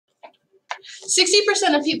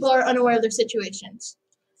60% of people are unaware of their situations.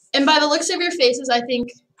 And by the looks of your faces, I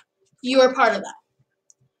think you are part of that.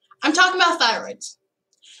 I'm talking about thyroids.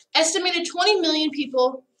 Estimated 20 million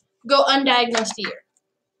people go undiagnosed a year.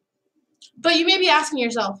 But you may be asking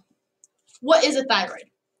yourself, what is a thyroid?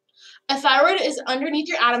 A thyroid is underneath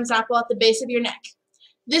your Adam's apple at the base of your neck.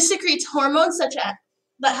 This secretes hormones such as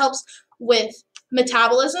that helps with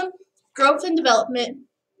metabolism, growth and development,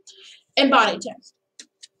 and body temp.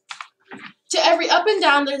 To every up and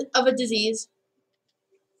down of a disease,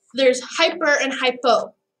 there's hyper and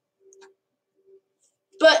hypo.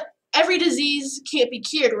 But every disease can't be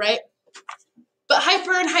cured, right? But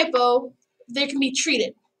hyper and hypo, they can be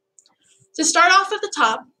treated. To start off at the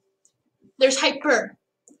top, there's hyper.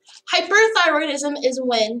 Hyperthyroidism is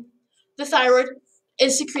when the thyroid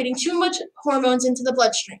is secreting too much hormones into the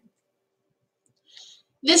bloodstream.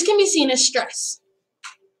 This can be seen as stress.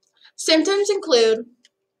 Symptoms include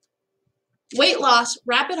weight loss,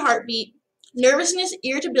 rapid heartbeat, nervousness,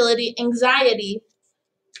 irritability, anxiety,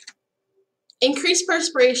 increased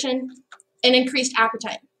perspiration, and increased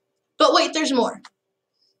appetite. But wait, there's more.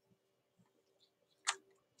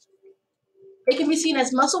 It can be seen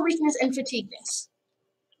as muscle weakness and fatigueness.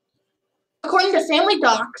 According to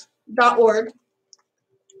FamilyDoc.org,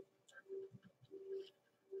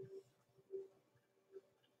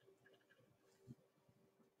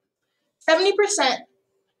 %70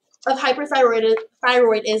 of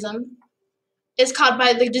hyperthyroidism is caused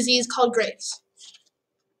by the disease called Graves.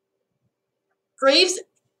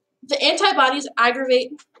 The antibodies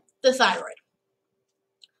aggravate the thyroid,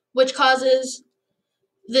 which causes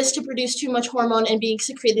this to produce too much hormone and being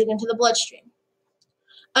secreted into the bloodstream.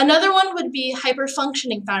 Another one would be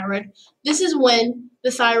hyperfunctioning thyroid. This is when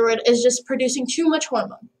the thyroid is just producing too much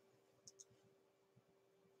hormone.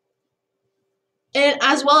 And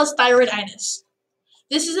as well as thyroiditis.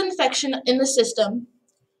 This is an infection in the system,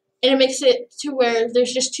 and it makes it to where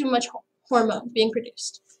there's just too much hormone being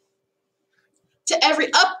produced. To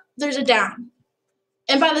every up, there's a down.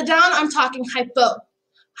 And by the down, I'm talking hypo.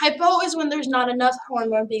 Hypo is when there's not enough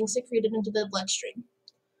hormone being secreted into the bloodstream.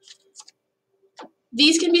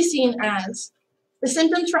 These can be seen as, the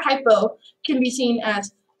symptoms for hypo can be seen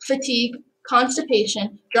as fatigue,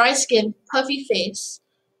 constipation, dry skin, puffy face,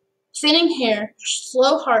 thinning hair,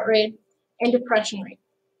 slow heart rate, and depression rate.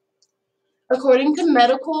 According to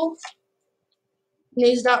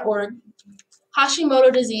medicalnews.org,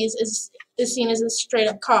 Hashimoto disease is seen as a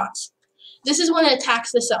straight-up cause. This is when it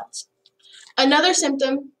attacks the cells. Another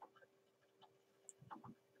symptom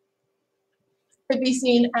could be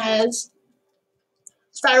seen as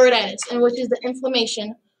thyroiditis, and which is the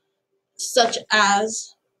inflammation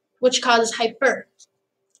which causes hyper.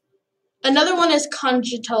 Another one is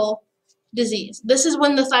congenital disease. This is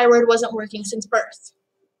when the thyroid wasn't working since birth.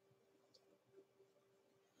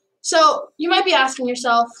 So you might be asking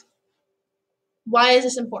yourself, why is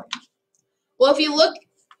this important? Well, if you look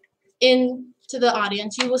into the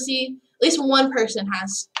audience, you will see at least one person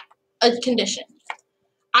has a condition.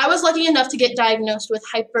 I was lucky enough to get diagnosed with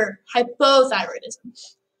hypothyroidism.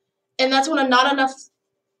 And that's when not enough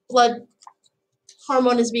blood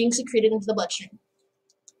hormone is being secreted into the bloodstream.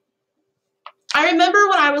 I remember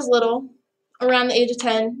when I was little, around the age of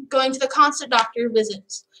 10, going to the constant doctor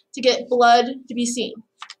visits to get blood to be seen.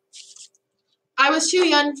 I was too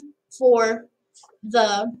young for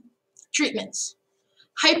the treatments.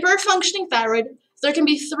 Hyperfunctioning thyroid, there can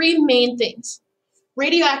be three main things.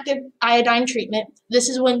 Radioactive iodine treatment. This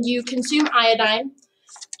is when you consume iodine,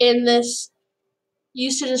 and this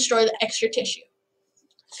used to destroy the extra tissue.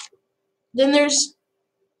 Then there's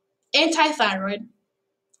antithyroid,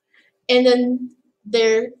 and then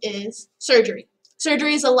there is surgery.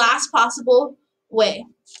 Surgery is the last possible way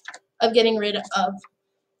of getting rid of,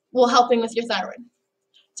 helping with your thyroid.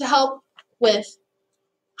 To help with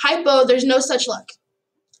hypo, there's no such luck.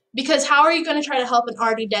 Because how are you going to try to help an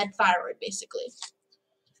already dead thyroid, basically?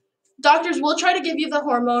 Doctors will try to give you the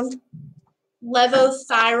hormone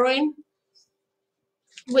levothyroxine,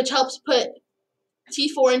 which helps put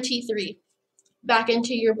T4 and T3 back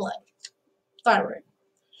into your blood, thyroid,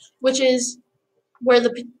 which is where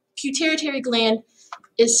the pituitary gland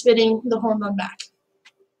is spitting the hormone back.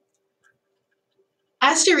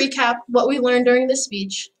 As to recap what we learned during this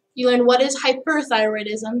speech, you learned what is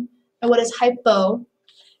hyperthyroidism and what is hypo,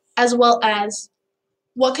 as well as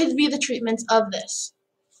what could be the treatments of this.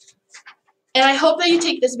 And I hope that you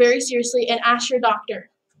take this very seriously and ask your doctor,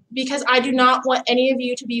 because I do not want any of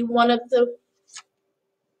you to be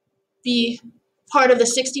part of the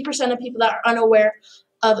 60% of people that are unaware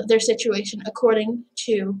of their situation, according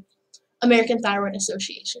to American Thyroid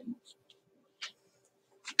Association.